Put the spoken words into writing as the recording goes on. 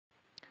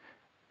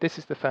This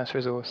is the first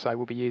resource I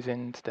will be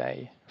using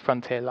today,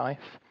 Frontier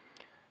Life.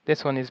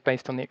 This one is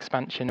based on the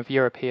expansion of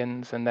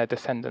Europeans and their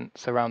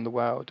descendants around the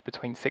world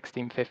between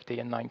 1650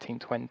 and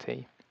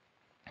 1920.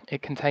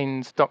 It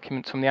contains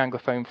documents from the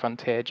Anglophone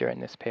frontier during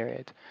this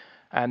period,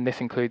 and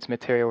this includes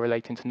material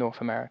relating to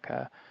North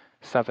America,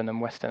 Southern and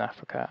Western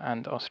Africa,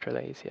 and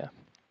Australasia.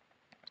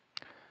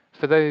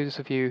 For those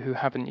of you who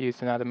haven't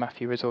used an Adam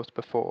Matthew resource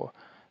before,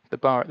 the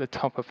bar at the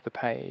top of the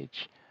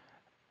page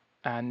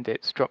and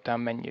its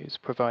drop-down menus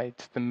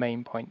provides the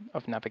main point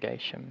of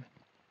navigation.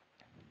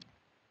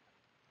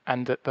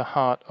 And at the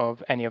heart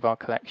of any of our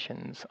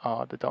collections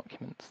are the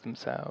documents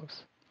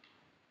themselves.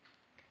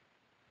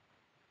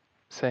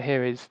 So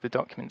here is the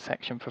document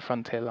section for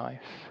Frontier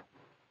Life.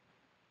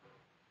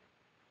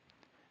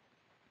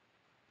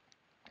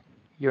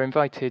 You're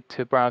invited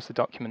to browse the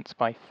documents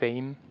by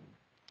theme.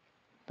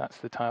 That's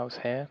the tiles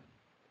here.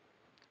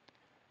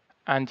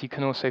 And you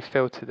can also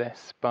filter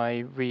this by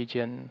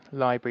region,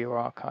 library or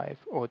archive,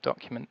 or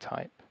document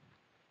type.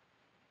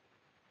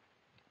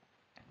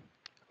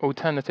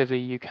 Alternatively,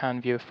 you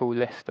can view a full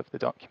list of the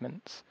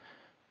documents.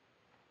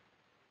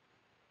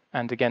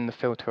 And again, the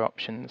filter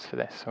options for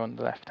this are on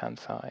the left-hand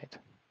side.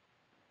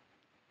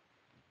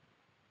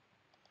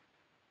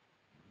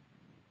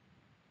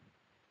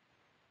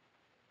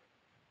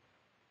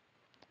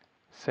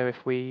 So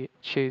if we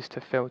choose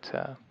to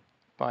filter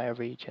by a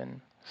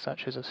region,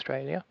 such as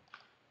Australia,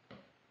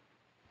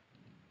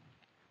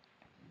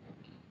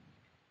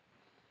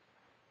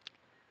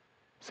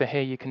 so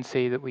here you can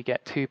see that we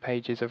get 2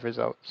 pages of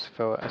results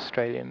for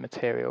Australian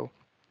material.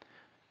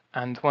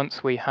 And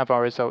once we have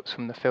our results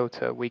from the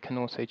filter, we can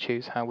also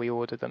choose how we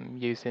order them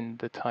using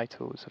the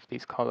titles of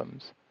these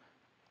columns.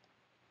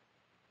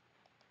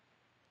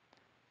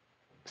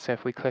 So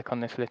if we click on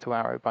this little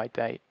arrow by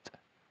date,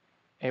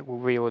 it will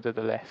reorder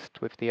the list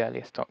with the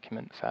earliest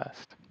document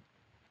first,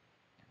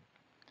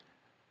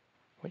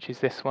 which is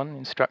this one,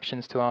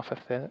 Instructions to Arthur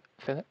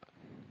Phillip.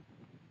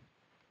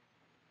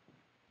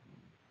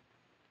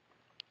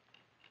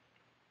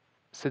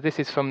 So this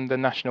is from the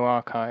National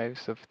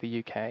Archives of the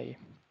UK,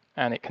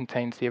 and it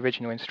contains the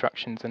original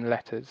instructions and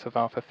letters of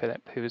Arthur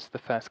Phillip, who was the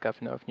first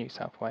governor of New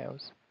South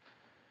Wales.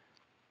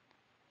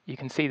 You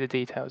can see the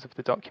details of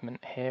the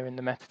document here in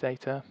the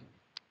metadata,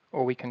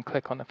 or we can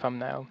click on the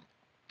thumbnail,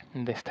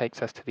 and this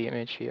takes us to the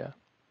image here.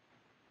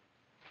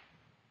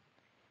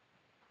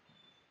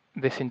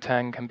 This in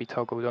turn can be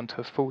toggled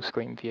onto a full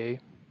screen view,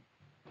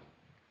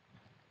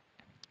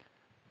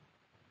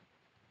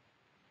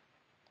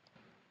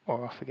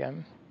 or off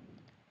again,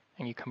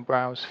 and you can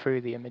browse through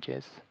the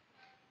images.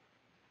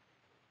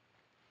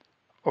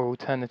 Or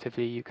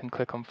alternatively, you can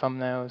click on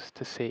thumbnails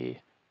to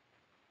see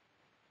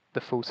the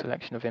full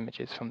selection of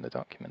images from the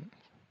document.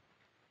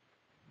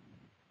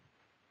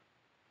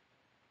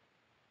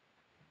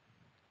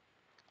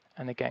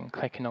 And again,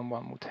 clicking on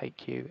one will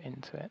take you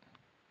into it.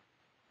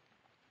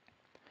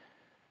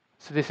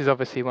 So this is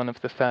obviously one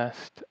of the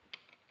first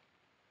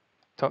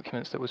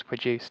documents that was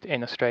produced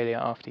in Australia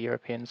after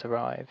Europeans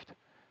arrived.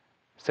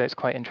 So it's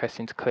quite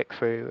interesting to click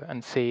through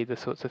and see the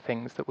sorts of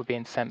things that were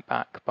being sent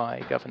back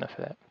by Governor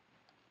Phillip.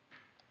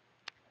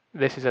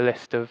 This is a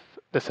list of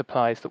the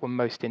supplies that were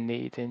most in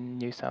need in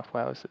New South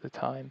Wales at the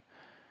time.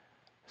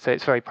 So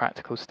it's very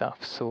practical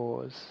stuff,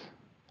 saws,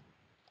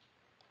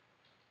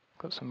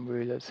 got some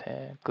rulers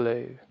here,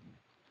 glue.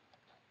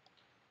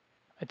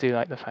 I do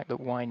like the fact that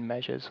wine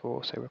measures were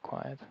also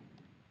required.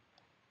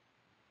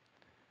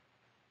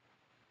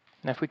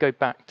 Now if we go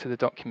back to the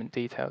document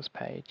details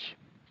page,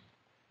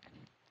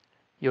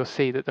 you'll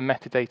see that the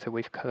metadata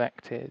we've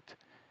collected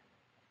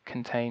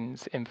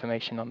contains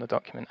information on the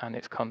document and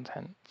its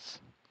contents.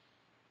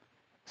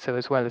 So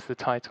as well as the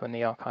title and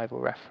the archival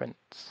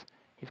reference,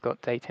 you've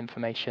got date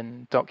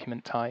information,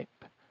 document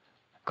type,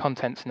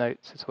 contents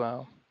notes as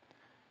well.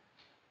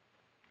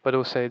 But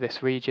also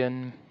this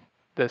region,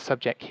 the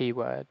subject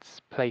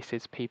keywords,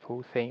 places,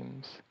 people,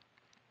 themes.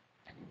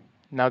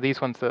 Now these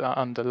ones that are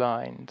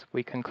underlined,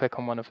 we can click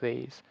on one of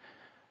these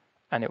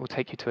and it will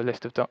take you to a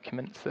list of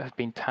documents that have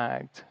been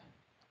tagged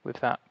with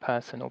that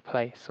person or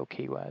place or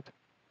keyword.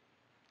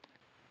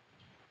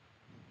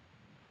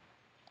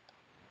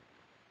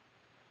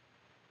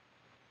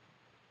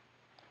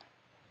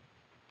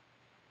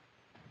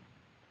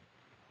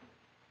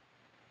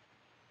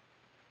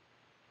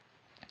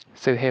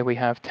 So here we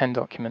have 10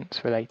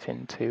 documents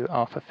relating to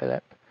Arthur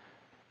Phillip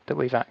that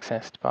we've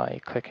accessed by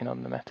clicking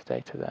on the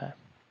metadata there.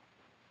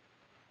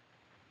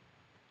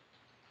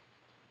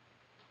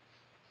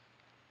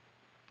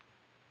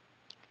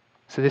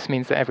 So this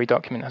means that every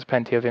document has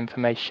plenty of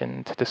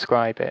information to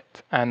describe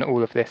it, and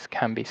all of this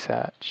can be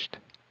searched.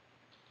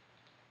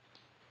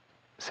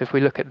 So if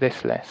we look at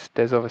this list,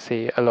 there's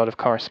obviously a lot of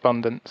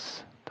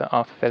correspondence that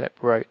Arthur Phillip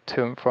wrote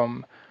to and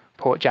from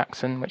Port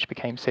Jackson, which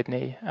became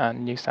Sydney,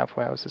 and New South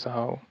Wales as a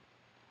whole.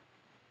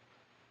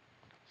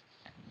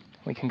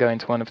 We can go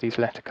into one of these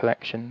letter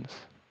collections.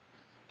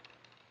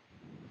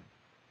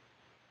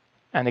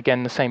 And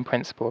again, the same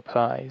principle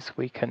applies.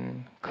 We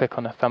can click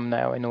on a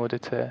thumbnail in order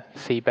to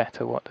see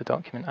better what the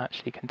document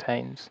actually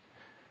contains.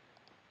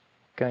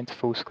 go into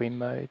full screen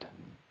mode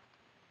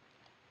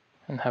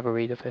and have a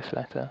read of this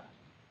letter.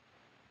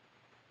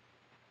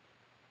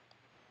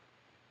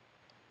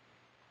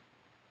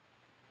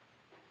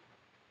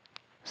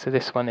 So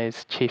this one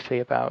is chiefly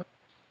about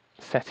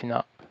setting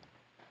up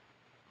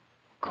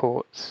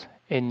courts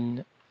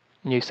in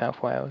New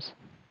South Wales.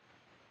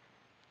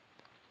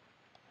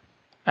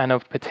 And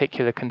of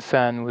particular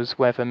concern was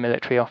whether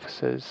military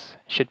officers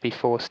should be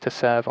forced to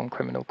serve on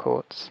criminal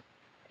courts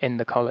in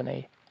the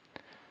colony.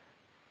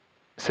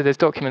 So there's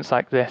documents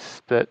like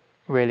this that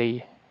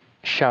really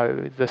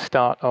show the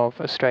start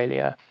of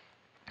Australia,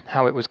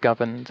 how it was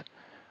governed,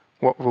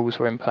 what rules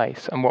were in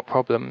place, and what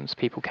problems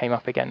people came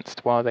up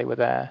against while they were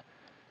there,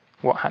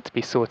 what had to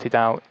be sorted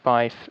out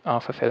by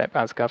Arthur Phillip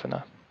as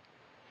governor.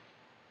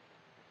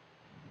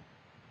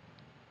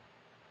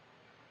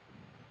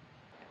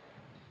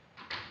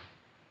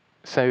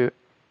 So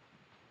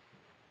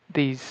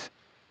these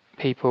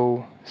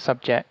people,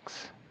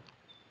 subjects,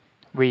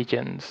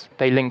 regions,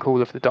 they link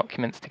all of the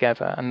documents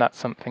together, and that's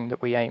something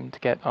that we aim to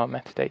get our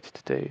metadata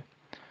to do.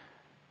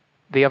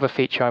 The other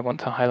feature I want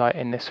to highlight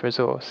in this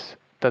resource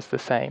does the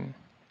same.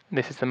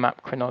 This is the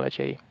map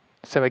chronology.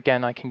 So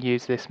again, I can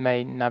use this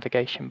main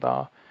navigation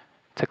bar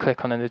to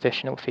click on an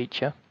additional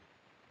feature.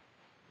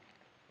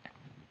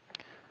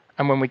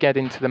 And when we get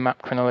into the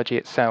map chronology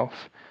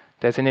itself,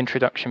 there's an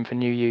introduction for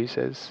new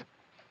users,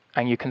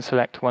 and you can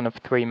select one of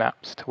 3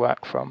 maps to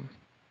work from.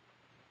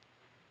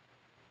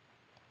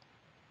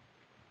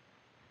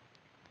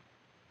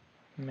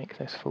 Make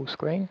this full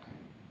screen.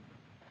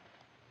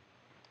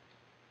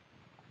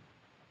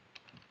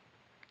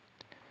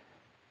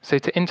 So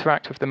to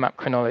interact with the map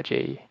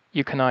chronology,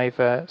 you can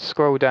either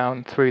scroll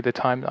down through the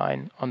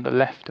timeline on the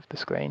left of the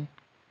screen,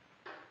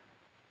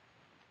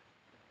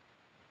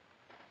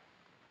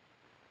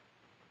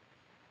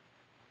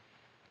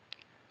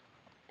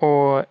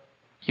 or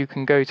you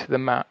can go to the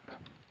map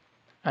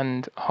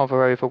and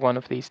hover over one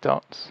of these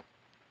dots,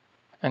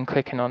 and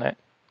clicking on it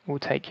will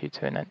take you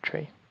to an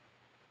entry.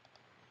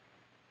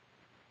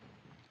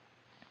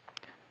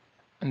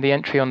 And the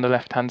entry on the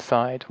left-hand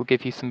side will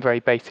give you some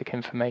very basic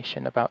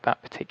information about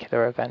that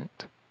particular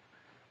event.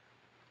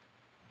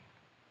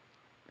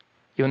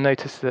 You'll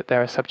notice that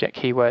there are subject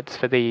keywords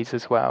for these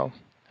as well,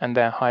 and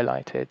they're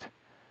highlighted.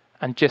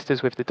 And just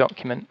as with the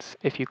documents,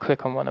 if you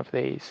click on one of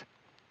these,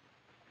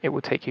 it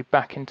will take you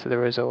back into the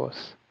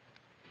resource,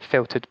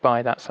 filtered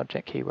by that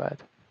subject keyword.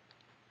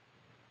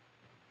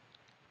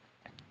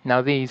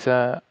 Now these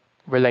are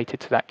related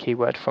to that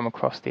keyword from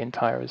across the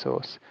entire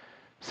resource.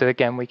 So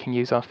again, we can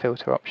use our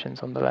filter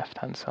options on the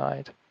left-hand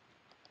side.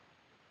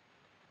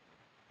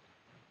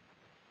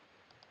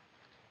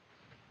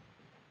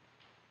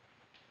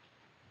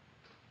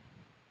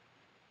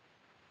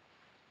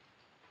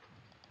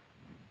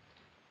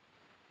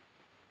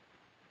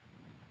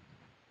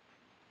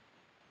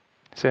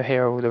 So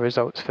here are all the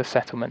results for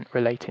settlement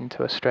relating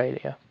to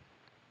Australia.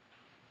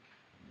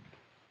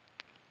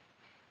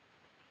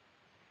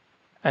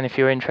 And if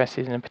you're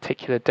interested in a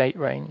particular date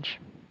range,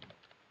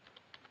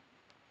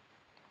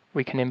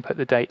 we can input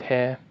the date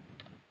here,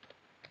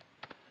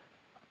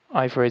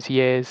 either as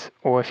years,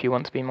 or if you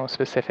want to be more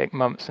specific,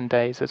 months and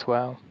days as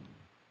well.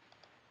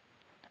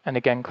 And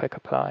again, click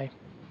apply.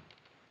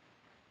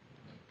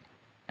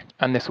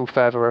 And this will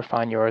further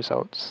refine your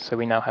results. So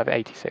we now have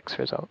 86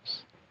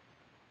 results.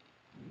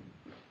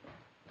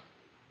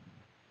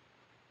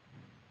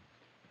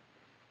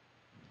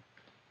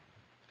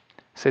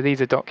 So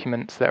these are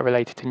documents that are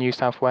related to New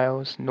South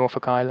Wales,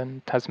 Norfolk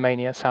Island,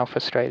 Tasmania, South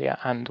Australia,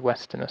 and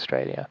Western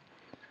Australia.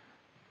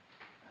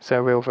 So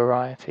a real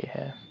variety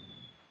here.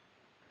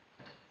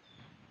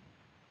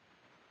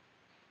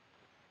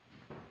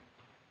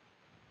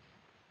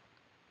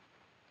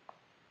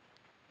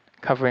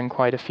 Covering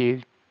quite a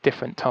few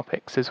different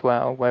topics as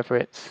well, whether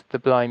it's the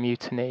Bligh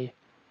Mutiny,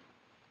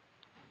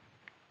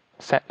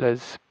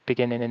 settlers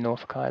beginning in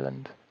Norfolk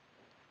Island,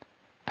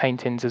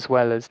 paintings as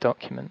well as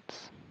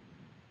documents.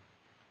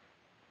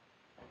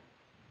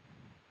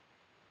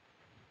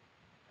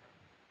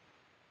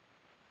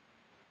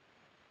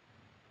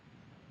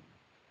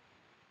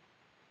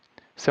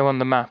 So on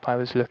the map I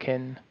was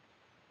looking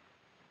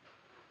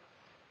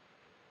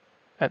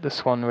at the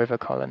Swan River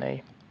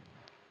colony,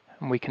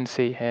 and we can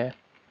see here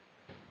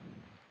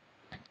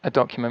a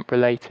document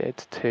related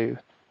to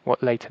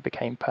what later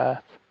became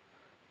Perth.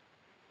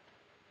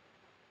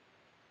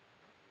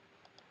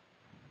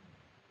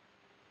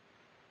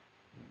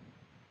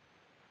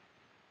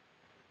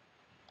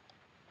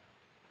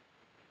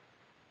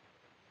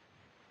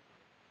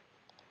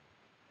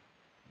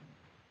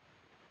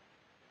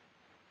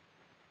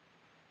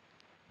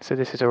 So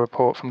this is a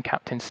report from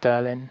Captain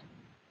Sterling.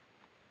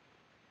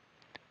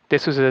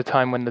 This was at a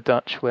time when the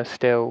Dutch were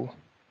still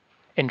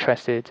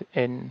interested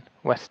in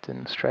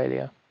Western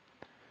Australia.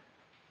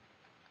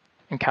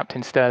 And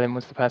Captain Sterling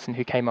was the person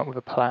who came up with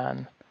a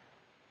plan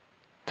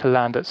to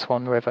land at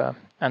Swan River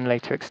and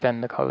later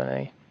extend the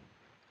colony.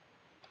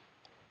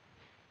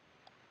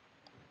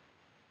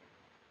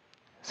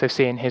 So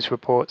seeing his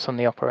reports on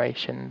the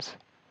operations,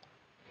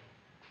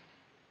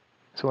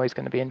 It's always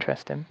going to be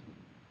interesting.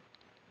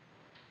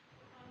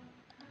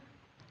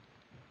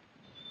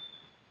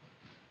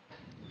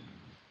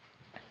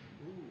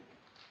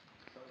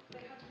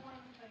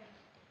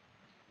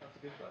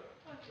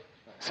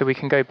 So we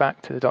can go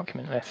back to the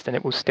document list and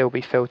it will still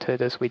be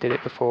filtered as we did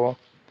it before.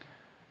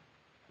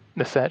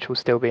 The search will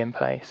still be in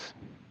place.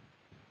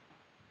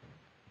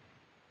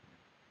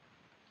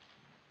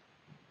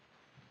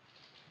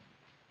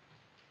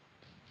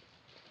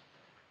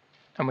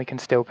 And we can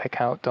still pick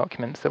out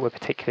documents that we're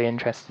particularly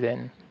interested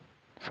in,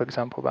 for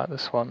example, about the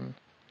Swan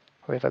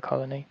River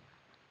colony.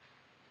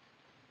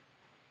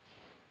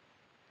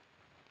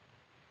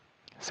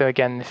 So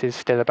again, this is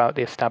still about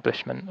the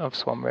establishment of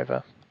Swan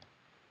River.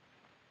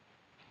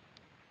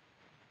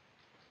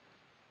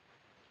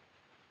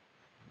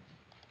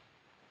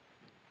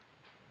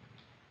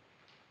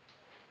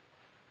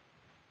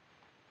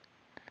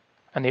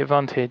 And the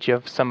advantage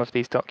of some of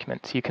these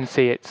documents, you can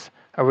see it's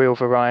a real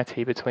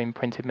variety between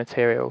printed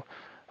material,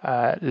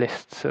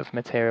 lists of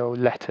material,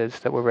 letters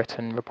that were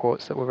written,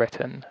 reports that were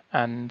written,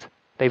 and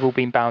they've all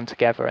been bound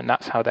together, and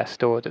that's how they're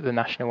stored at the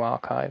National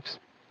Archives.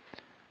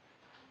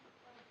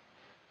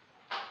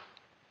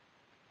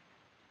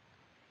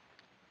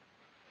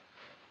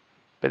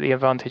 But the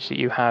advantage that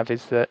you have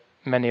is that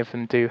many of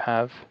them do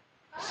have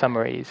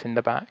summaries in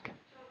the back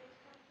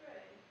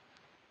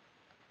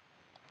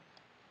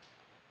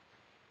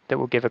that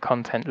will give a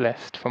content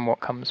list from what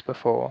comes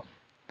before.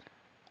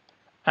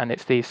 And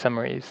it's these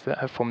summaries that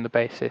have formed the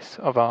basis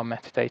of our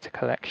metadata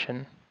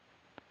collection.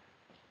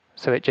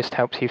 So it just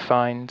helps you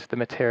find the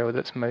material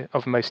that's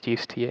of most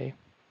use to you.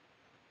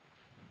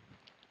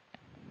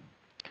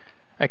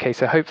 Okay,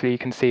 so hopefully you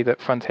can see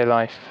that Frontier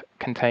Life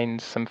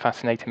contains some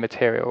fascinating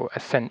material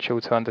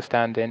essential to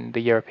understanding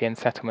the European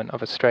settlement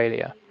of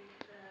Australia.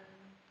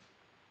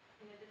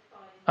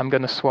 I'm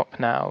going to swap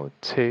now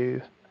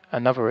to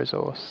another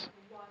resource,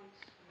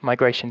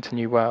 Migration to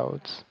New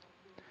Worlds.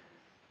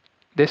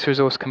 This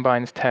resource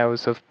combines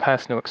tales of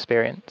personal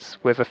experience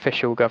with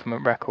official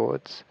government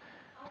records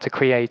to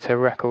create a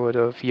record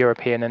of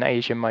European and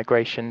Asian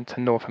migration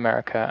to North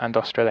America and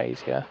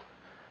Australasia.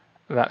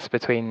 That's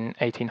between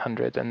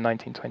 1800 and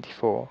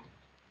 1924.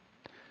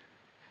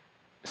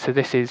 So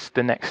this is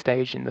the next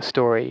stage in the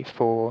story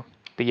for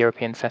the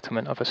European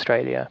settlement of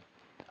Australia,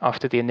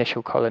 after the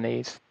initial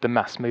colonies, the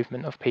mass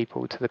movement of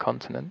people to the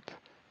continent.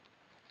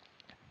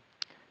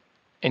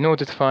 In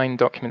order to find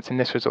documents in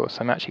this resource,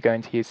 I'm actually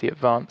going to use the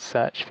advanced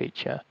search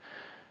feature.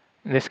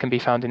 This can be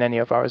found in any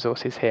of our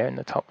resources here in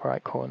the top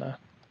right corner.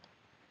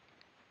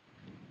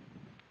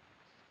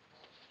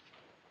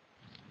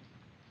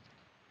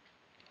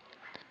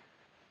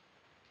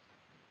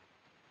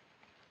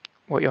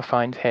 What you'll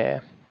find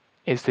here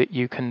is that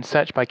you can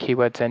search by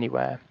keywords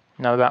anywhere.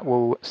 Now that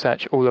will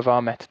search all of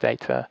our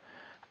metadata,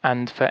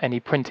 and for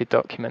any printed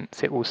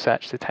documents, it will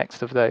search the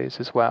text of those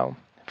as well,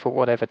 for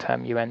whatever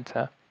term you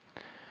enter.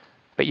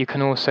 But you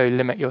can also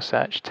limit your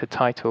search to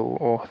title,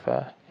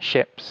 author,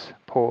 ships,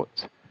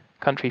 port,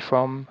 country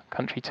from,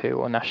 country to,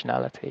 or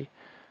nationality.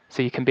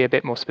 So you can be a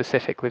bit more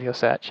specific with your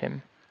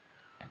searching.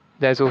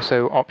 There's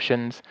also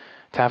options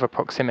to have a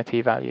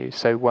proximity value,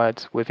 so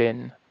words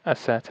within a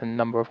certain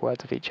number of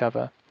words of each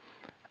other.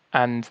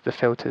 And the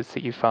filters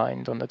that you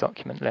find on the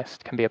document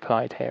list can be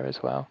applied here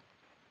as well.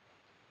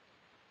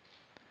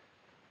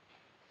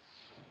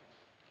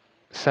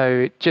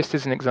 So just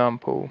as an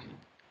example,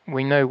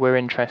 we know we're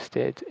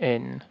interested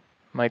in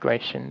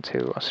migration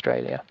to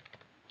Australia.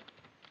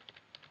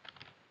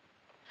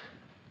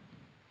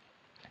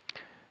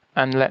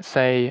 And let's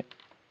say,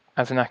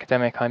 as an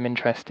academic, I'm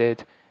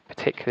interested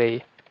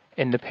particularly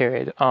in the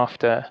period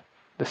after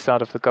the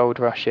start of the gold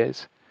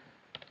rushes,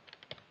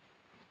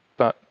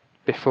 but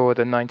before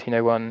the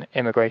 1901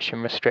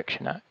 Immigration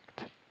Restriction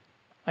Act.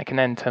 I can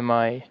enter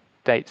my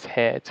dates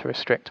here to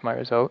restrict my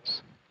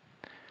results.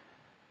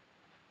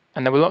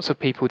 And there were lots of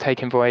people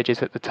taking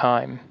voyages at the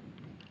time,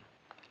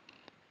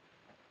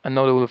 and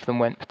not all of them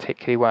went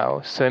particularly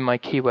well. So in my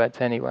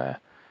keywords anywhere,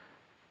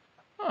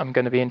 I'm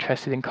going to be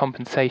interested in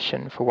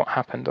compensation for what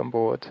happened on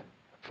board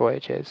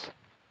voyages.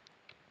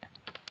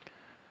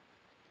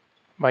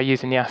 By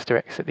using the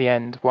asterisk at the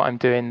end, what I'm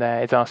doing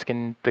there is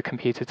asking the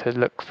computer to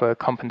look for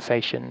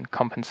compensation,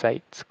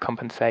 compensates,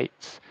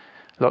 compensates,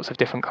 lots of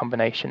different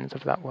combinations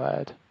of that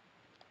word.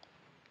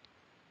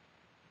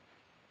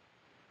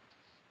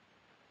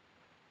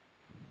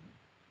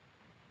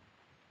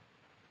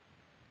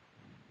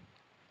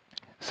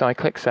 So I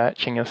click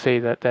search and you'll see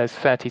that there's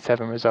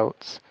 37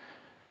 results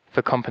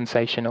for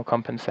compensation or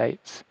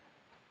compensates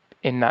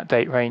in that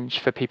date range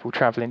for people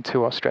travelling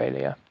to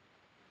Australia.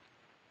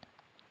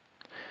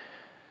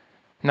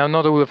 Now,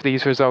 not all of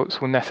these results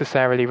will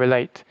necessarily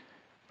relate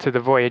to the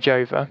voyage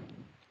over,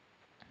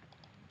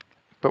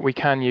 but we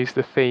can use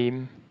the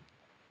theme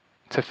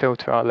to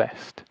filter our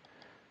list.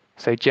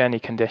 So journey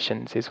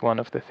conditions is one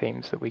of the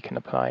themes that we can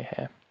apply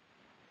here.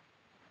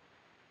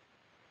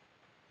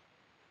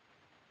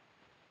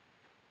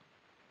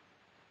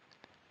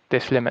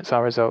 This limits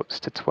our results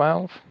to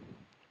 12.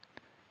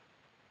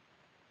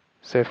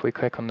 So if we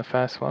click on the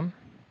first one,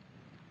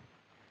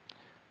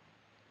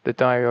 the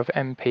diary of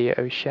MP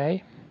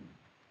O'Shea.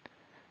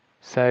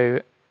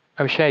 So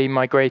O'Shea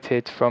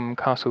migrated from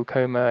Castle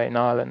Comer in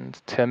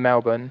Ireland to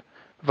Melbourne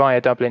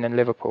via Dublin and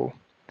Liverpool.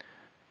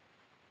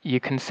 You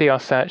can see our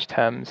search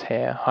terms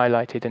here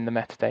highlighted in the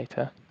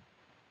metadata.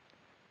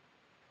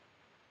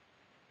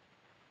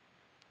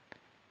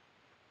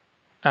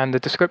 And the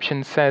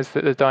description says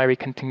that the diary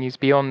continues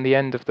beyond the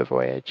end of the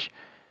voyage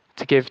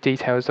to give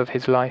details of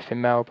his life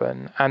in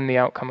Melbourne and the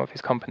outcome of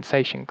his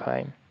compensation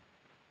claim.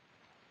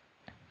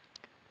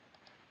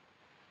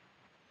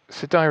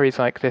 So diaries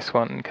like this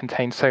one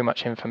contain so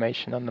much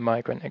information on the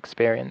migrant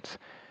experience,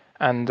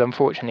 and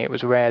unfortunately it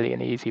was rarely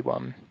an easy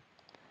one.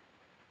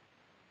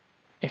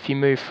 If you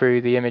move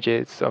through the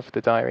images of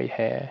the diary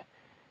here,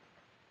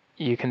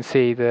 you can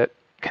see that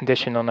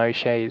conditions on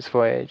O'Shea's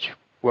voyage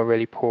were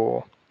really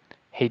poor.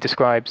 He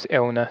describes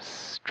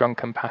illness,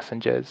 drunken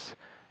passengers,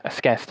 a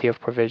scarcity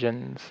of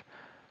provisions,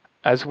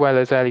 as well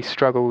as early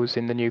struggles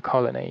in the new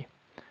colony.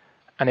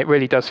 And it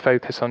really does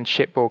focus on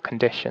shipboard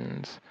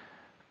conditions.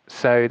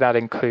 So that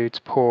includes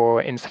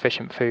poor,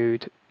 insufficient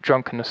food,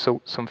 drunken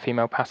assaults on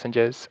female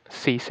passengers,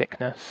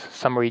 seasickness,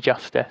 summary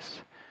justice.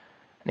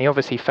 And he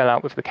obviously fell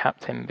out with the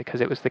captain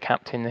because it was the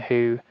captain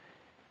who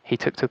he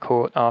took to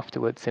court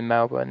afterwards in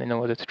Melbourne in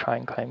order to try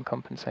and claim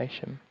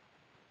compensation.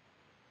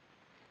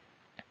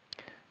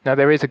 Now,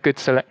 there is a good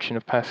selection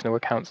of personal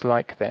accounts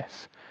like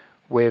this,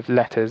 with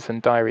letters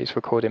and diaries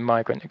recording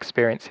migrant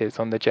experiences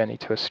on the journey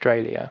to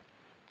Australia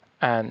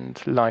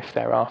and life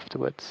there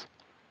afterwards.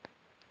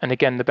 And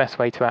again, the best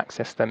way to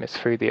access them is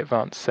through the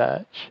advanced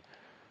search.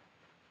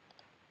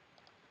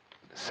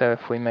 So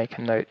if we make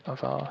a note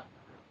of our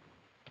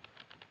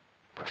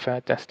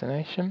preferred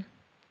destination,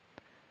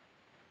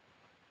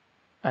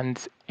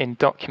 and in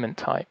document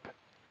type,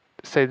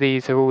 so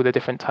these are all the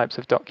different types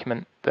of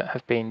document that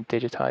have been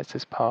digitized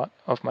as part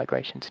of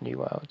migration to New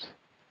Worlds.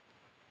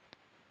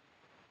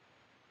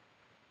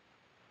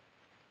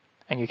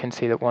 And you can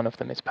see that one of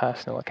them is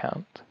personal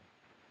account.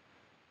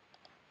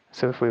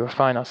 So if we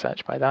refine our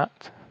search by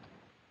that,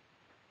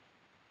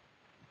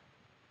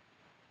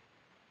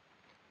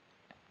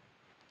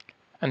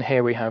 and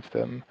here we have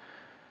them.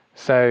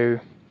 So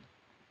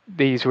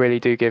these really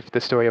do give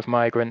the story of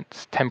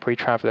migrants, temporary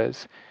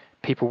travellers,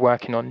 people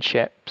working on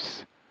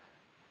ships,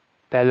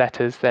 their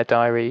letters, their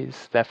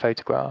diaries, their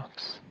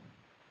photographs.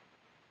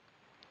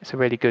 It's a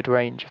really good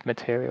range of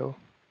material.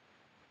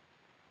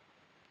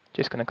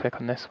 Just going to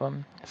click on this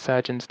one,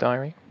 Surgeon's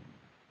Diary.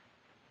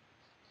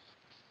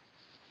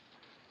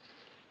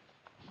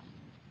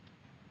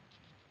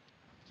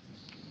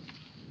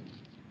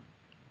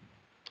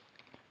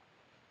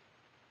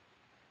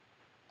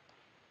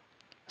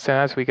 So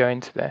as we go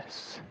into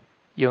this,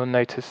 you'll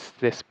notice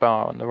this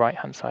bar on the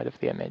right-hand side of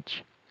the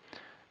image.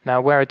 Now,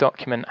 where a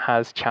document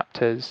has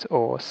chapters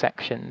or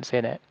sections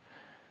in it,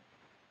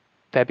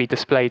 they'll be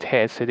displayed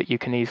here so that you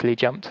can easily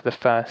jump to the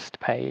first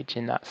page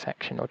in that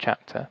section or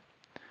chapter.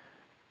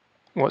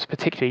 What's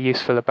particularly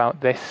useful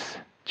about this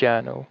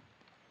journal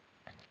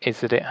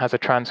is that it has a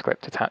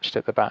transcript attached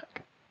at the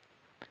back.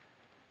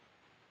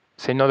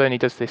 So not only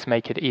does this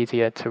make it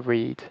easier to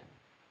read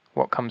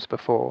what comes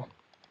before,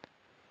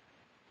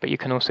 but you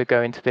can also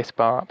go into this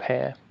bar up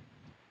here,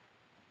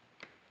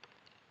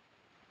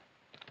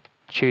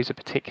 choose a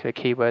particular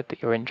keyword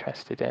that you're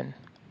interested in,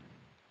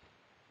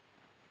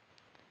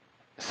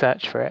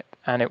 search for it,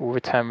 and it will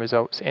return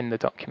results in the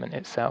document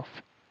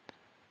itself.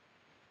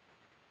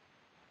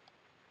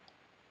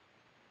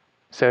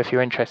 So if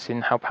you're interested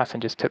in how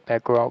passengers took their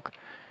grog,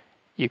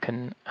 you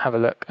can have a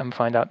look and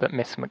find out that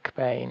Miss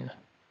McBain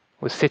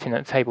was sitting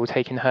at the table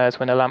taking hers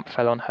when a lamp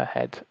fell on her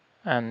head,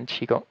 and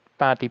she got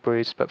badly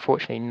bruised, but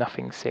fortunately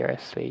nothing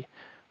seriously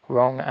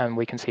wrong, and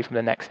we can see from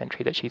the next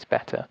entry that she's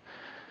better.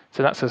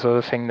 So that's the sort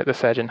of thing that the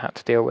surgeon had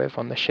to deal with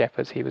on the ship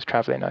as he was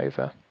travelling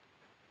over.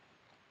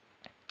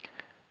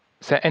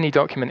 So any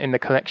document in the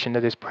collection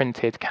that is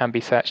printed can be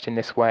searched in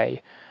this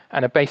way,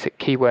 and a basic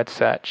keyword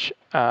search,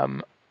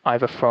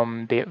 either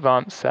from the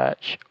advanced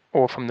search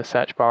or from the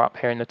search bar up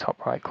here in the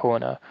top right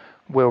corner,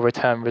 will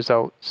return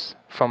results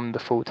from the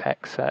full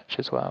text search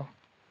as well.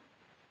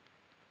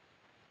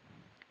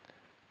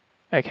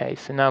 Okay,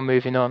 so now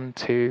moving on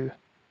to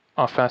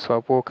our First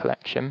World War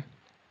collection.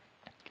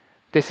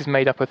 This is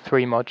made up of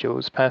 3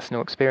 modules: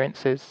 personal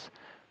experiences,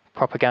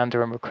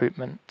 propaganda and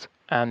recruitment,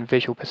 and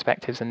visual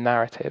perspectives and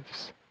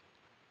narratives.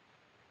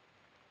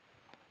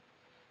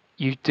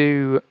 You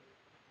do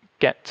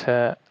get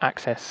to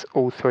access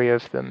all 3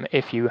 of them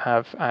if you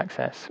have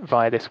access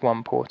via this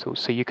one portal,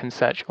 so you can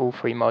search all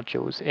 3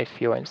 modules if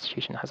your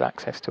institution has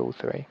access to all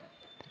 3.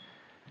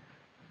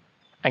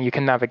 And you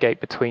can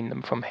navigate between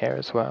them from here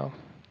as well.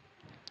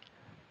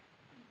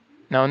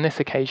 Now on this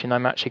occasion,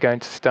 I'm actually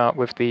going to start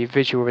with the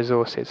visual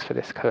resources for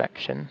this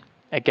collection,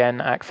 again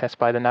accessed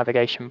by the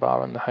navigation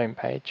bar on the home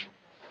page.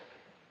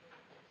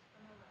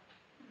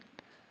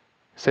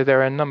 So there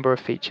are a number of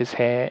features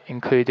here,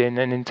 including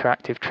an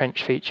interactive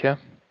trench feature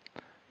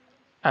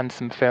and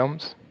some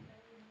films,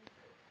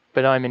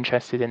 but I'm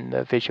interested in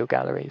the visual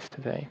galleries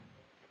today.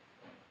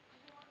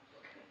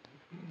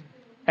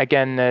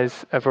 Again,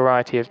 there's a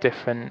variety of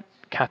different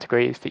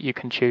categories that you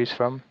can choose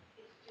from.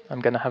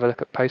 I'm going to have a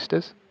look at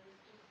posters.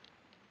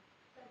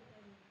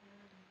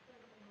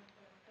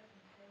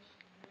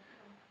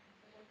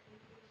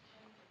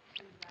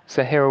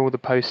 So here are all the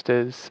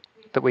posters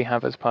that we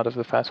have as part of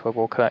the First World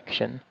War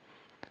collection.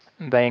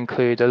 They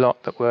include a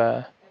lot that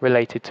were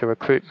related to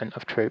recruitment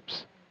of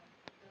troops,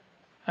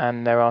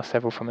 and there are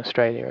several from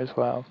Australia as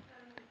well.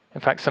 In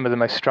fact, some of the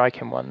most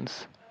striking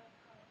ones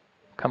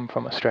come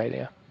from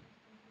Australia.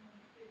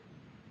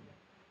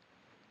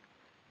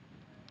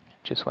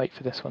 Just wait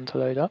for this one to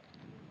load up.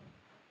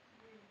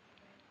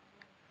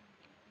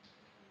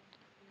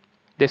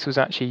 This was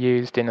actually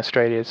used in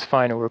Australia's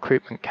final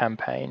recruitment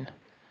campaign,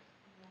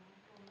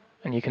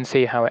 and you can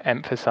see how it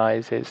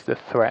emphasises the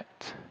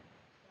threat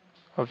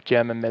of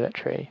German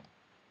military.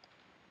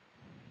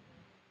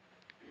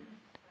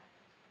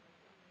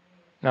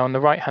 Now on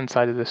the right hand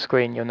side of the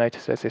screen you'll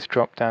notice there's this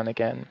drop down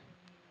again,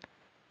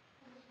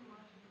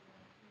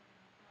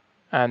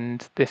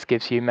 and this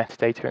gives you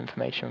metadata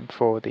information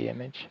for the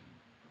image.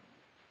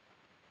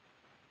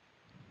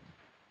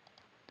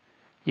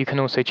 You can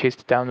also choose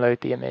to download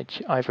the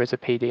image either as a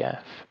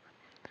PDF,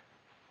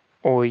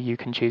 or you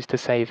can choose to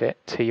save it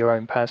to your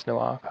own personal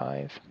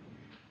archive.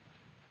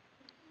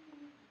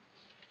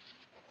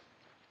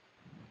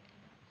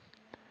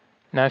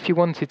 Now if you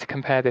wanted to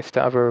compare this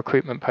to other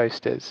recruitment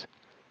posters,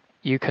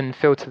 you can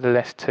filter the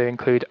list to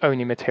include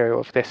only material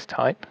of this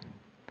type.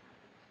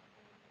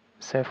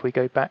 So if we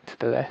go back to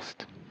the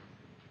list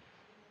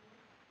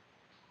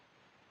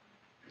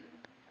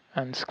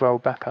and scroll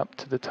back up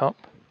to the top,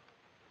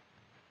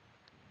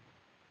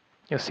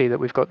 you'll see that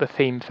we've got the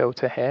theme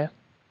filter here.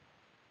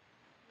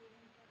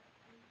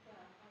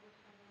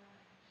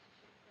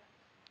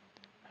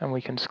 And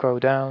we can scroll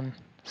down,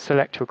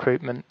 select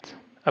recruitment,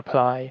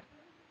 apply.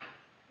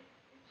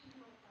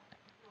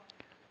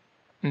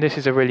 And this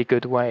is a really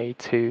good way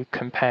to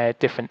compare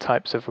different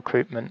types of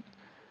recruitment,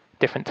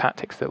 different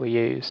tactics that were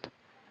used.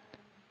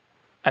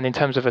 And in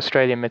terms of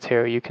Australian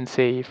material, you can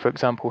see, for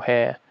example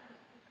here,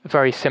 a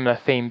very similar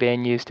theme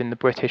being used in the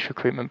British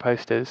recruitment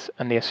posters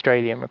and the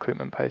Australian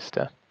recruitment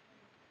poster.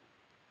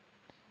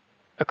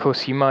 Of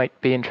course, you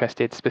might be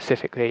interested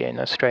specifically in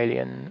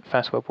Australian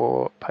First World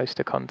War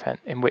poster content,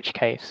 in which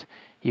case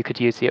you could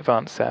use the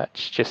advanced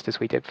search, just as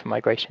we did for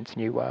Migration to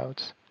New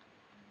Worlds.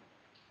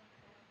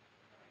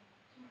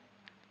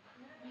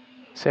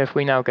 So if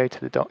we now go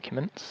to the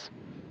documents,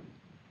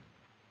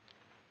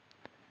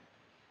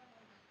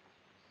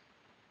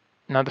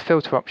 now the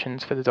filter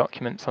options for the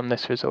documents on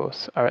this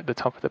resource are at the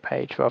top of the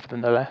page rather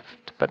than the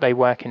left, but they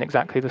work in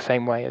exactly the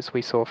same way as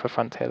we saw for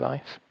Frontier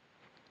Life.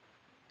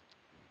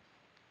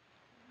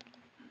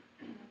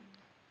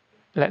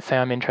 Let's say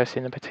I'm interested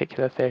in a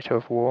particular theatre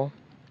of war.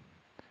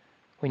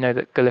 We know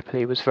that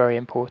Gallipoli was very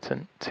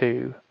important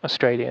to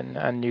Australian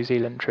and New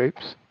Zealand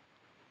troops.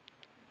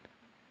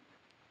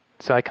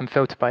 So I can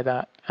filter by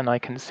that, and I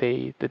can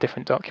see the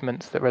different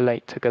documents that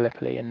relate to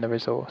Gallipoli in the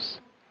resource.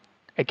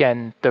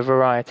 Again, the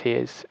variety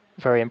is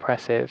very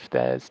impressive.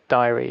 There's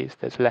diaries,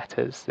 there's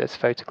letters, there's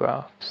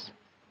photographs,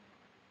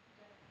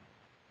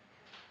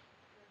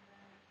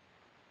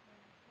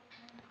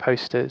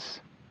 posters,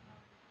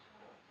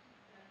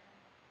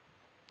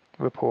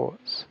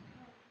 reports,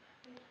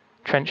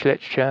 trench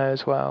literature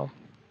as well,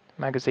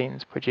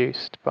 magazines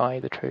produced by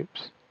the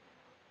troops.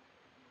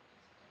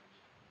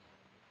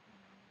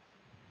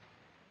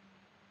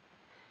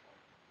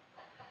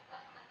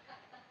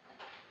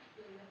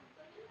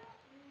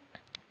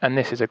 And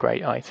this is a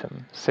great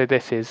item. So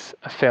this is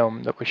a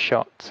film that was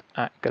shot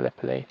at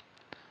Gallipoli.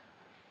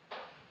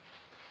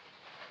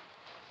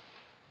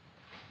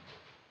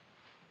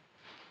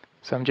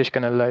 So I'm just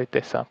going to load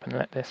this up and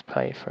let this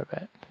play for a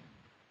bit.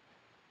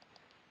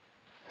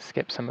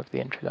 Skip some of the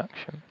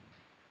introduction.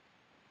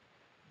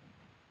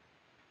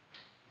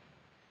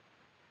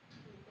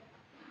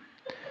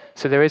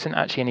 So there isn't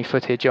actually any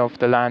footage of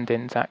the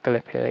land-ins at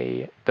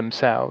Gallipoli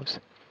themselves.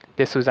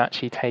 This was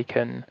actually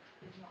taken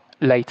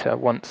later,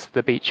 once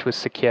the beach was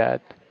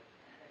secured.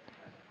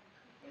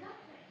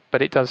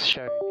 But it does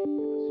show the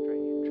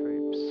Australian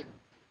troops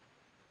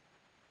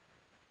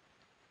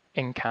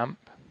in camp.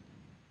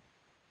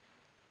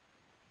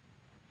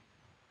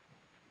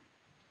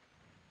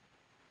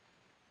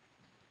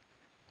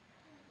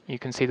 You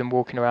can see them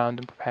walking around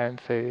and preparing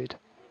food.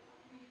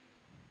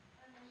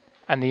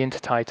 And the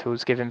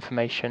intertitles give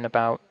information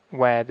about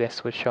where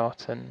this was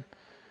shot and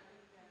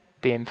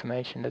the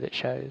information that it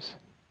shows.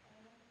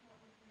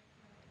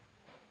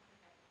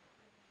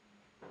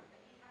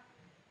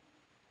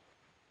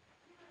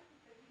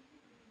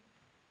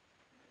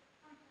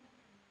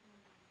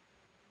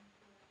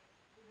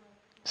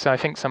 So I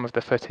think some of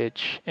the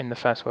footage in the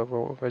First World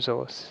War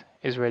resource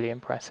is really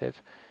impressive,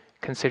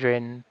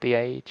 considering the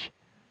age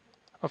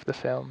of the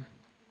film.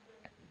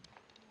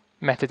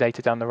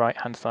 Metadata down the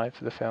right-hand side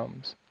for the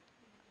films.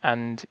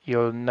 And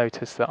you'll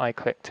notice that I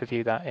click to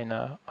view that in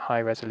a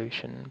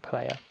high-resolution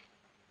player.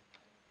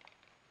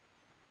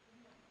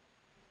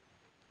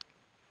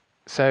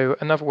 So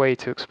another way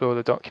to explore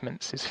the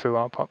documents is through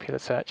our popular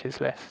searches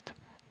list.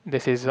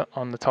 This is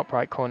on the top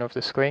right corner of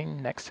the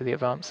screen next to the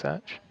advanced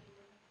search.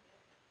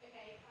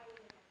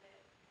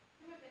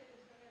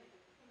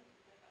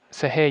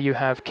 So here you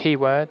have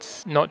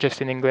keywords, not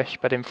just in English,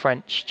 but in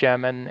French,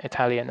 German,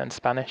 Italian, and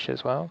Spanish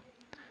as well.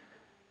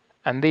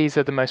 And these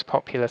are the most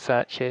popular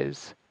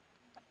searches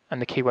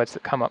and the keywords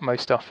that come up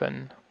most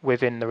often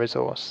within the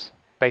resource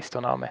based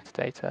on our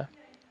metadata.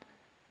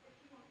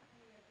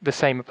 The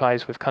same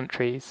applies with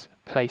countries,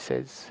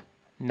 places,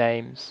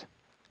 names,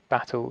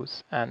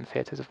 battles, and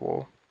theatres of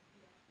war.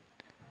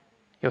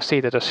 You'll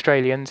see that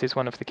Australians is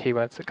one of the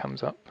keywords that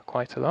comes up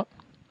quite a lot.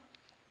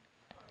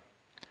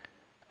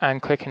 And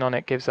clicking on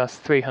it gives us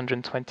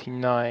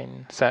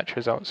 329 search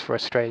results for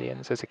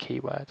Australians as a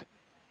keyword.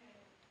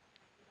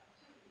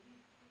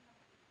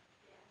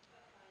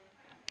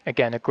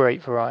 Again, a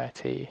great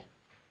variety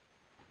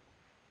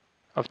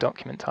of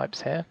document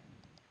types here.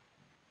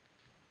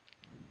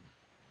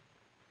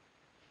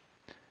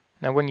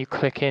 Now, when you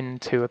click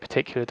into a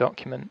particular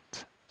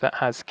document that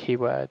has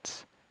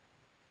keywords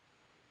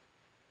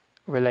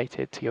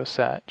related to your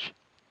search,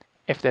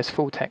 if there's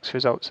full text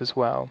results as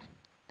well,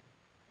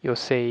 you'll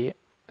see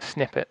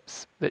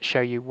snippets that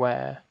show you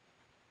where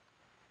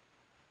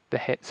the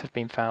hits have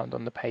been found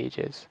on the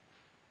pages.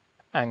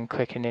 And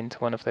clicking into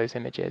one of those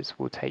images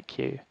will take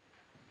you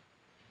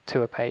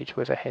to a page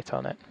with a hit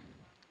on it.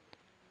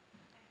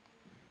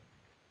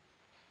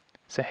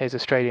 So here's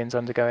Australians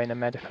undergoing a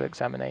medical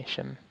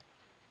examination.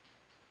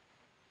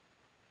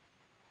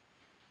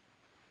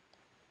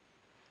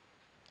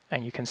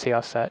 And you can see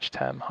our search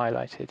term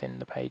highlighted in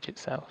the page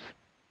itself.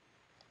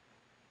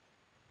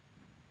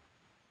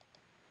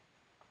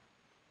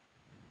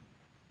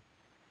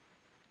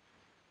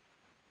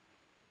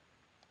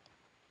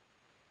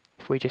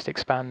 If we just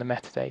expand the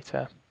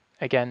metadata,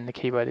 again, the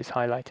keyword is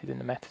highlighted in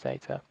the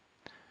metadata.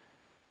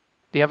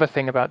 The other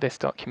thing about this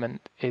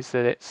document is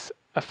that it's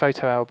a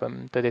photo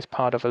album that is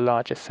part of a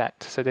larger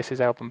set. So this is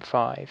album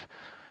 5.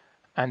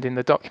 And in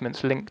the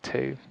documents linked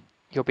to,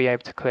 you'll be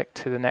able to click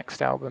to the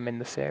next album in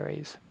the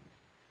series.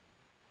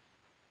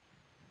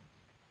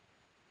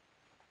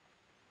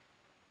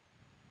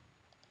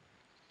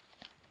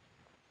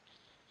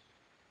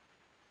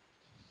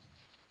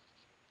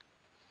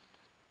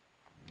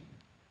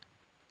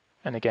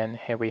 And again,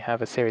 here we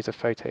have a series of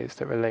photos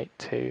that relate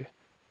to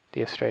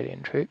the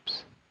Australian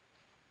troops.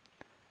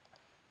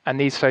 And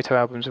these photo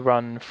albums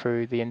run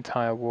through the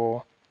entire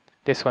war.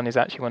 This one is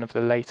actually one of the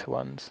later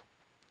ones.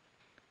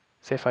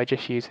 So if I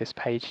just use this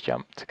page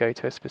jump to go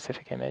to a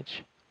specific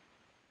image,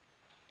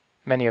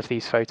 many of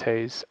these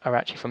photos are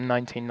actually from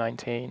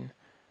 1919.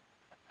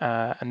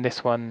 And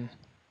this one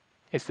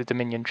is the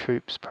Dominion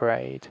troops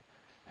parade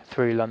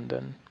through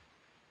London.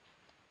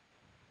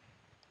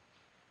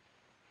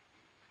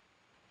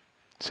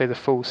 So the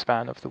full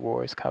span of the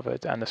war is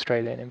covered and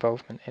Australian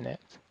involvement in it.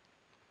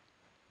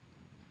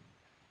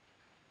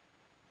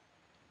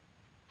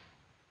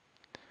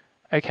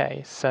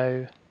 Okay,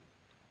 so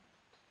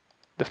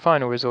the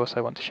final resource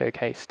I want to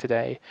showcase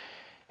today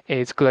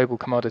is Global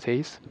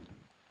Commodities.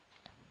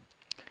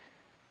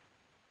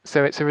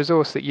 So it's a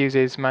resource that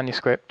uses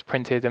manuscript,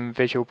 printed and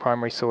visual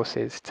primary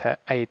sources to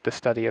aid the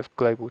study of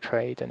global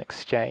trade and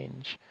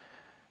exchange.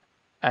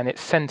 And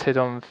it's centered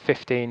on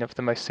 15 of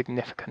the most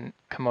significant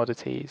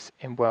commodities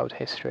in world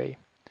history.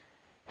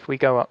 If we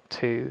go up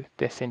to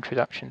this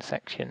introduction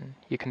section,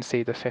 you can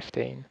see the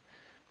 15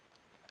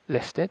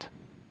 listed.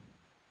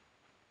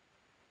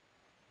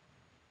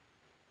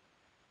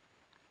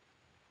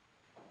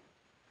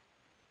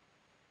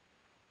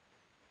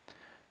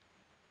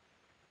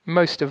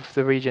 Most of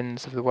the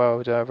regions of the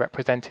world are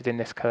represented in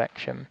this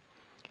collection,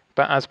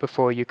 but as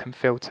before, you can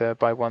filter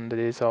by one that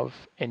is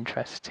of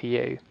interest to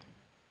you.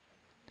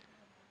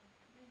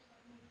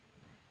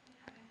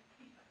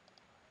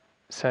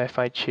 So if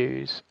I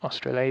choose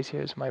Australasia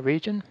as my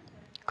region,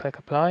 click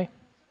Apply.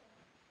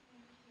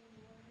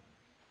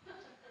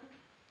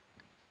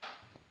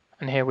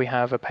 And here we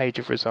have a page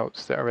of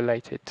results that are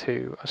related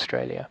to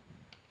Australia.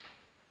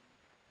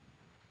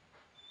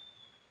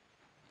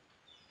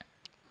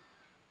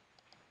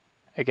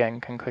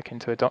 Again, can click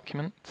into a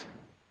document.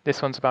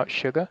 This one's about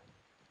sugar.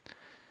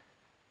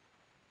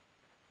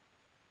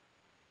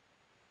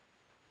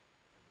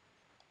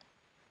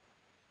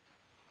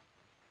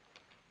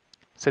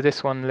 So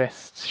this one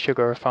lists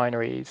sugar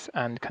refineries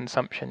and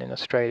consumption in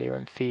Australia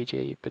and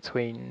Fiji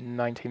between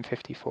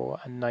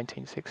 1954 and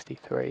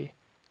 1963.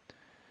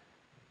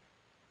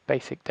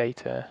 Basic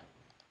data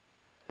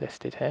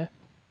listed here.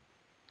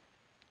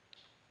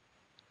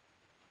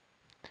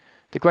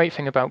 The great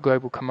thing about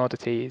Global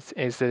Commodities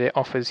is that it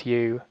offers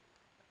you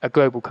a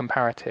global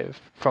comparative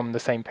from the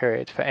same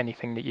period for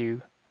anything that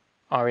you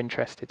are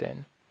interested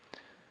in.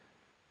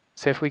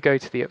 So if we go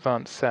to the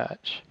advanced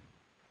search,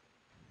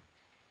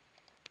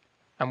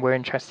 and we're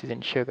interested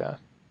in sugar,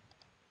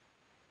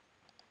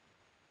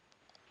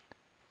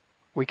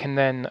 we can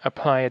then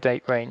apply a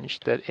date range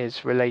that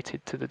is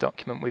related to the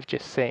document we've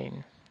just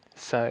seen.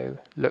 So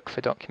look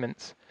for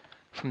documents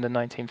from the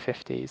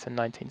 1950s and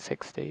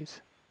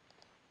 1960s.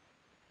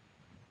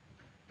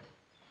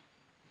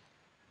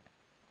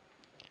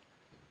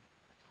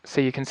 So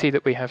you can see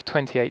that we have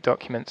 28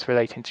 documents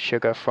relating to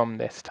sugar from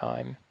this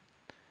time.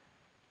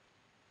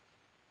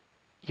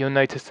 You'll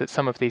notice that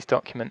some of these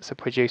documents are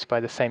produced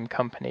by the same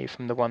company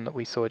from the one that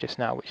we saw just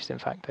now, which is in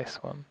fact this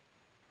one.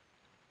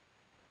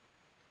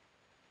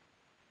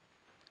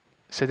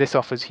 So this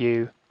offers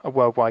you a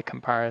worldwide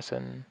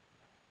comparison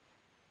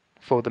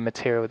for the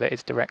material that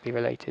is directly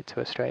related to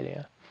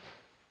Australia.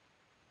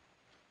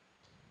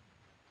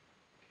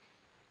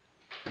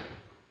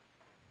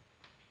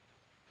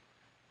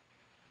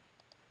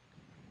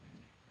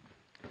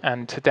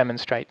 And to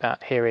demonstrate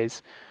that, here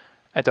is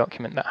a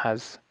document that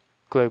has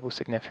global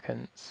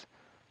significance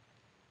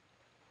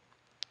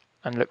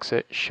and looks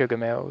at sugar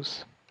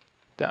mills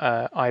that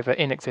are either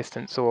in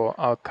existence or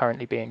are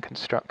currently being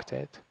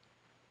constructed.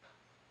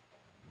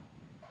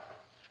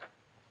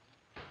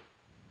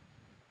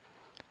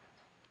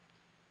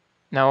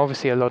 Now,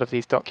 obviously, a lot of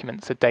these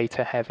documents are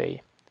data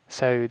heavy.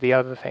 So the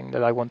other thing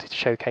that I wanted to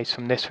showcase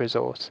from this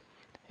resource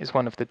is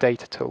one of the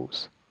data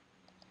tools.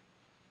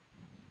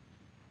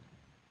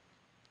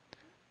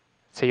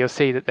 So you'll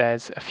see that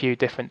there's a few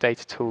different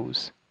data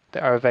tools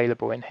that are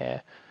available in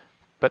here,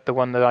 but the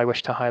one that I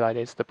wish to highlight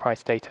is the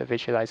price data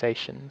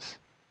visualizations.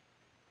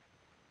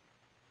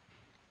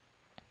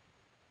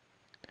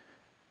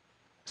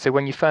 So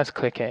when you first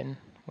click in,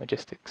 we'll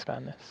just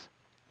expand this,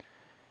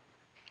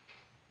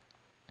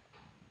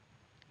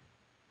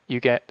 you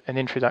get an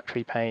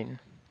introductory pane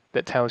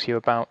that tells you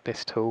about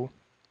this tool,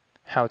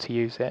 how to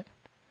use it,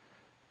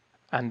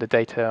 and the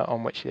data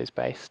on which it is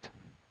based.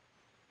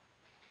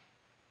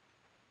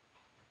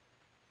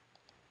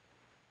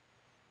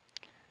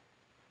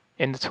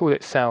 In the tool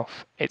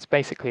itself, it's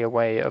basically a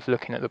way of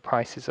looking at the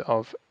prices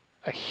of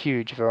a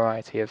huge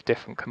variety of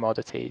different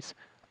commodities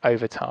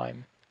over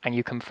time, and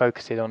you can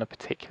focus it on a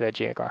particular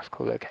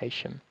geographical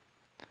location.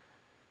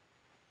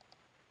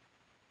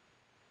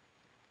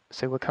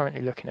 So we're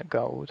currently looking at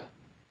gold,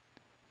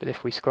 but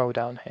if we scroll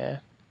down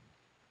here,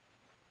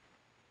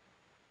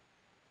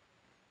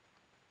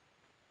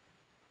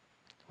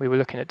 we were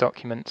looking at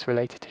documents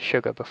related to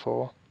sugar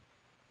before.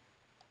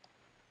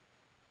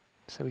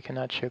 So we can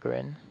add sugar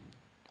in,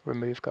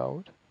 remove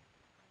gold.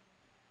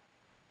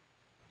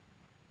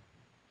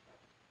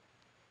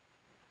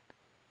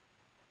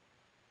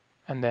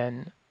 And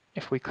then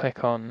if we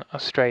click on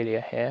Australia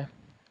here,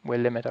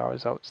 we'll limit our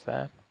results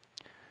there.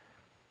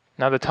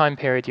 Now the time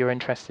period you're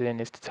interested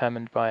in is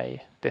determined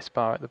by this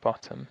bar at the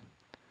bottom.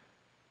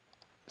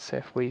 So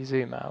if we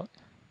zoom out,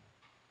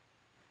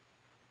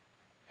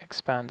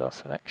 expand our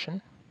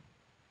selection.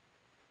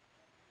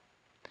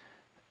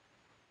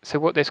 So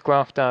what this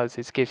graph does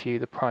is give you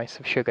the price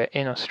of sugar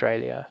in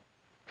Australia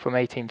from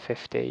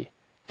 1850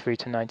 through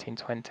to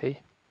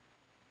 1920.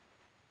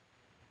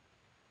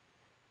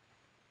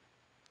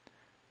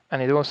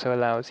 And it also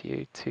allows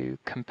you to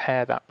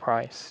compare that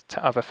price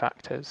to other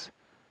factors,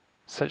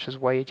 such as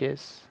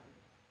wages,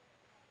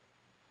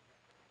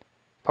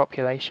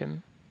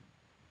 population,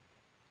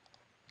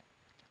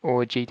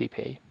 or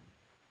GDP.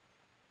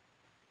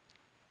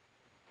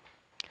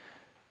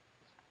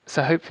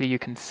 So hopefully you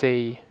can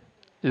see,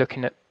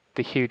 looking at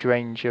the huge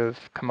range of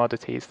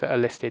commodities that are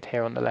listed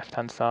here on the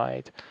left-hand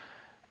side,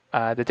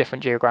 the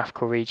different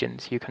geographical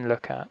regions you can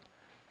look at,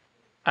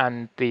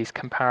 and these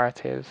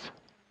comparative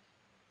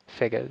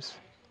figures,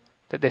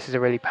 that this is a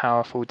really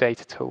powerful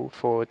data tool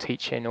for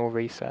teaching or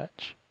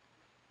research.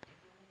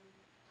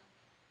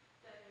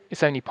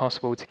 It's only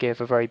possible to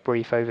give a very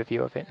brief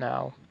overview of it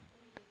now,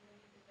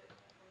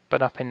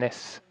 but up in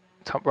this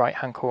top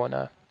right-hand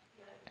corner,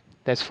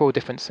 there's 4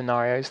 different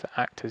scenarios that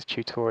act as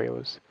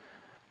tutorials.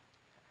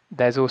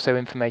 There's also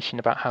information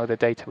about how the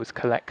data was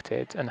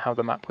collected and how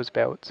the map was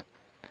built.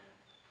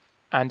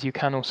 And you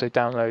can also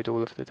download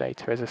all of the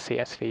data as a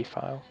CSV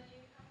file.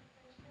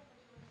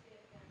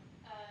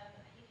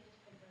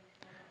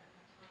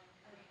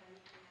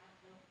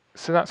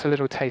 So that's a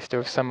little taster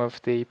of some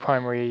of the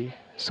primary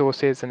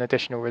sources and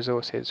additional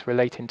resources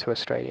relating to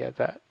Australia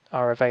that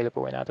are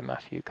available in Adam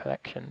Matthew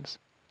collections.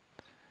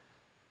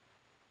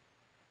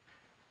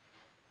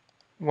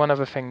 One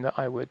other thing that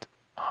I would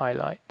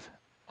highlight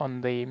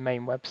on the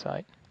main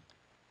website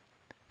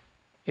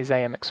is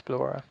AM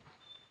Explorer.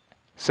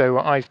 So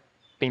I've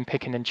been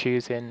picking and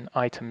choosing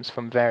items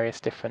from various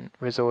different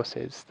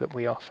resources that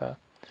we offer.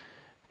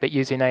 But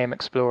using AM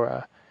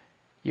Explorer,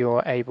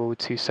 you're able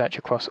to search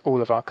across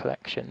all of our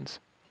collections,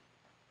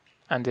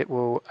 and it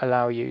will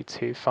allow you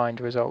to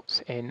find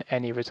results in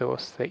any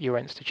resource that your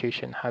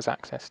institution has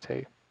access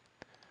to.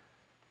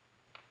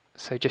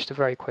 So just a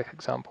very quick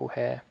example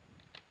here.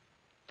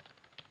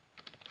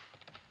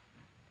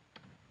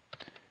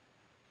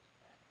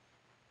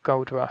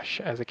 Gold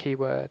rush as a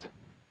keyword.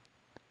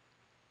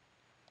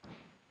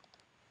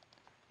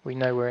 We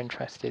know we're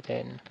interested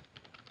in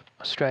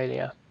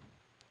Australia,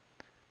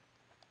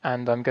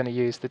 and I'm going to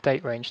use the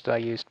date range that I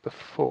used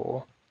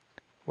before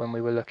when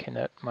we were looking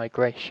at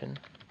migration.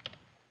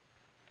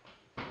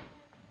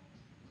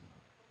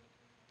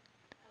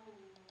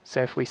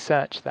 So if we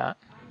search that,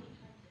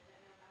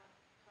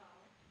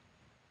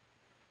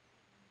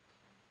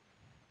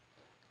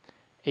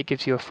 It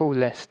gives you a full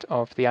list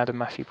of the Adam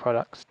Matthew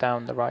products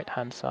down the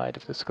right-hand side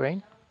of the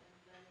screen.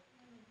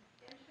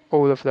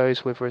 All of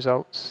those with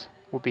results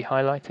will be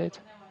highlighted.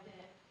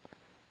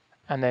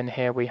 And then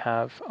here we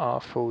have our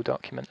full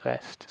document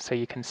list. So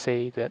you can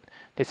see that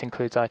this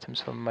includes items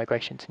from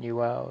Migration to New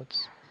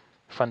Worlds,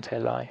 Frontier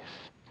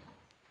Life,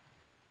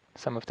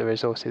 some of the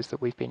resources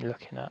that we've been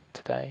looking at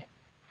today.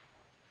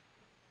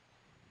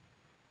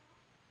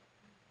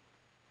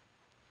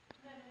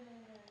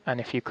 And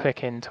if you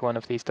click into one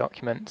of these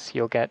documents,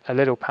 you'll get a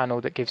little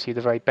panel that gives you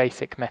the very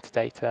basic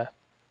metadata,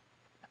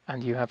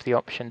 and you have the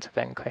option to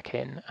then click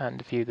in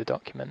and view the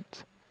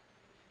document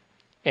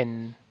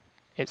in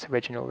its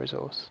original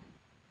resource.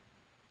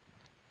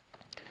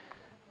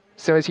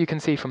 So as you can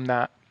see from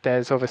that,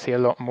 there's obviously a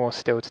lot more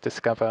still to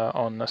discover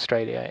on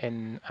Australia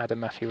in Adam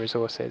Matthew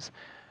resources,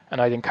 and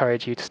I'd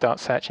encourage you to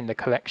start searching the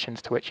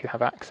collections to which you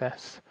have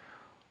access,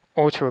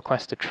 or to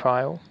request a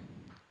trial.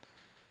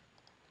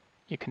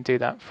 You can do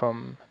that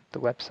from the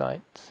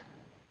website.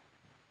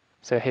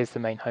 So here's the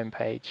main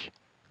homepage.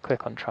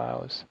 Click on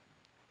Trials.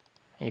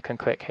 And you can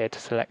click here to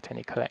select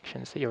any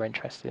collections that you're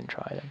interested in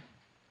trialing.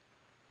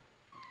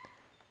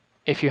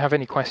 If you have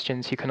any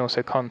questions, you can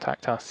also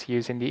contact us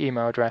using the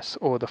email address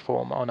or the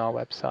form on our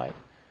website,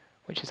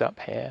 which is up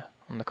here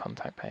on the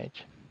contact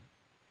page.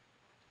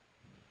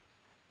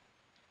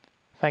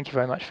 Thank you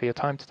very much for your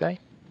time today.